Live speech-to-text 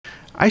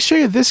I show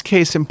you this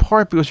case in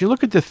part because you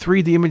look at the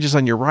 3D images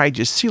on your right,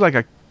 you see like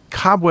a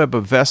cobweb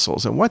of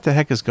vessels. And what the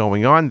heck is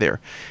going on there?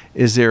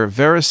 Is there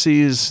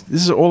varices?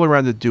 This is all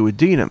around the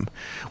duodenum.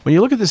 When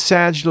you look at the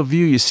sagittal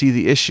view, you see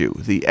the issue.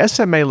 The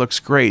SMA looks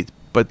great,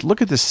 but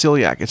look at the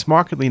celiac. It's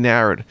markedly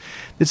narrowed.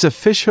 It's a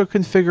fishhook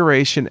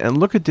configuration, and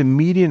look at the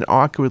median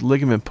arcuate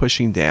ligament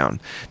pushing down.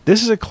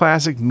 This is a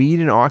classic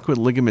median arcuate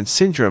ligament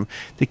syndrome.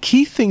 The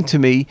key thing to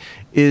me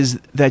is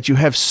that you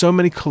have so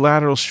many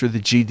collaterals through the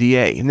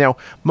GDA. Now,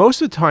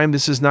 most of the time,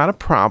 this is not a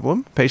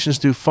problem. Patients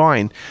do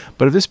fine.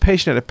 But if this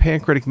patient had a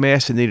pancreatic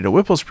mass and needed a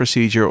Whipple's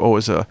procedure, or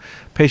was a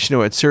patient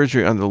who had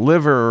surgery on the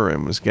liver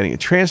and was getting a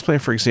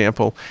transplant, for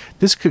example,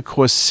 this could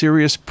cause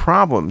serious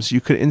problems.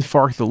 You could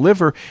infarct the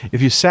liver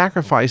if you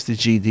sacrifice the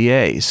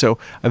GDA. So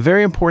a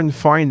very important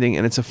finding,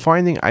 and it's a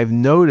finding I've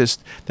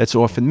noticed that's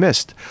often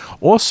missed.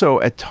 Also,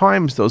 at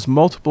times, those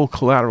multiple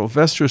collateral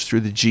vesicles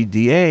through the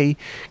GDA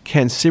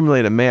can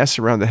simulate a mass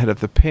around the head of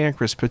the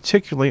pancreas,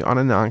 particularly on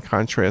a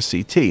non-contrast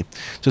CT.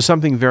 So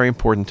something very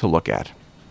important to look at.